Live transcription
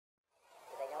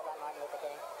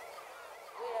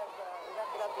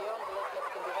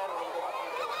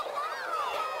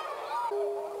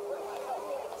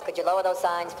could you lower those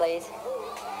signs, please?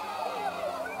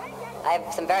 I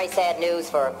have some very sad news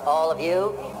for all of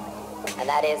you, and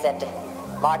that is that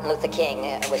Martin Luther King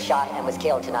was shot and was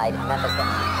killed tonight in Memphis.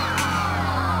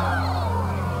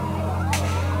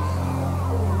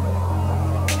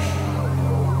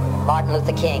 Martin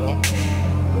Luther King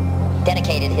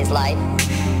dedicated his life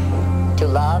to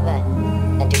love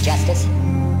and to justice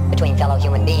between fellow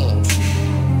human beings.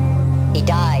 He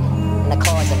died in the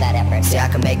cause of that effort. See, I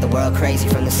can make the world crazy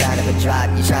from the sound of a drop.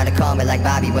 You trying to call me like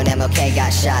Bobby when MLK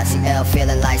got shot. See, L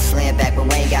feeling like Slim back when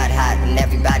Wayne got hot. And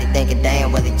everybody thinking,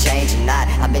 damn, will he change or not?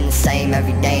 I've been the same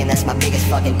every day, and that's my biggest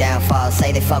fucking downfall.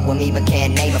 Say they fuck with me but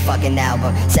can't name a fucking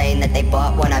album. Saying that they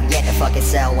bought one, I've yet to fucking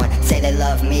sell one. Say they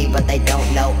love me but they don't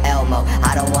know Elmo.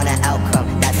 I don't want an outcome,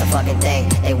 that's the fucking thing.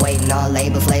 They waiting on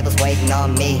labels, labels waiting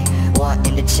on me.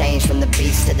 Wanting to change from the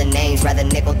beats to the names. Rather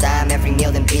nickel dime every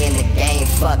meal than be in the game.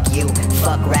 Fuck you,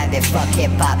 fuck rabbit, fuck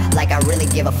hip-hop. Like I really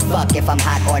give a fuck if I'm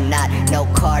hot or not. No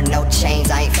car, no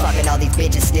chains, I ain't fucking all these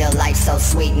bitches. Still life so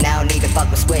sweet, now I don't need to fuck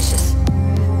with swishes.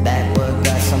 Backwood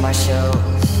guts on my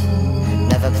shoes,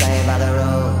 never playing by the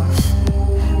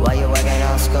rules. While you working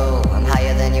on school, I'm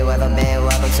higher than you ever been.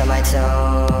 Welcome to my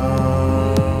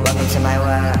tune, welcome to my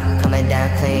world. Coming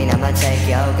down clean, I'ma take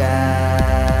your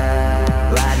girl.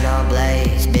 Riding on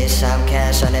blades, bitch, I'm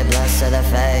cash on it, blunts to the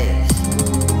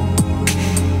face.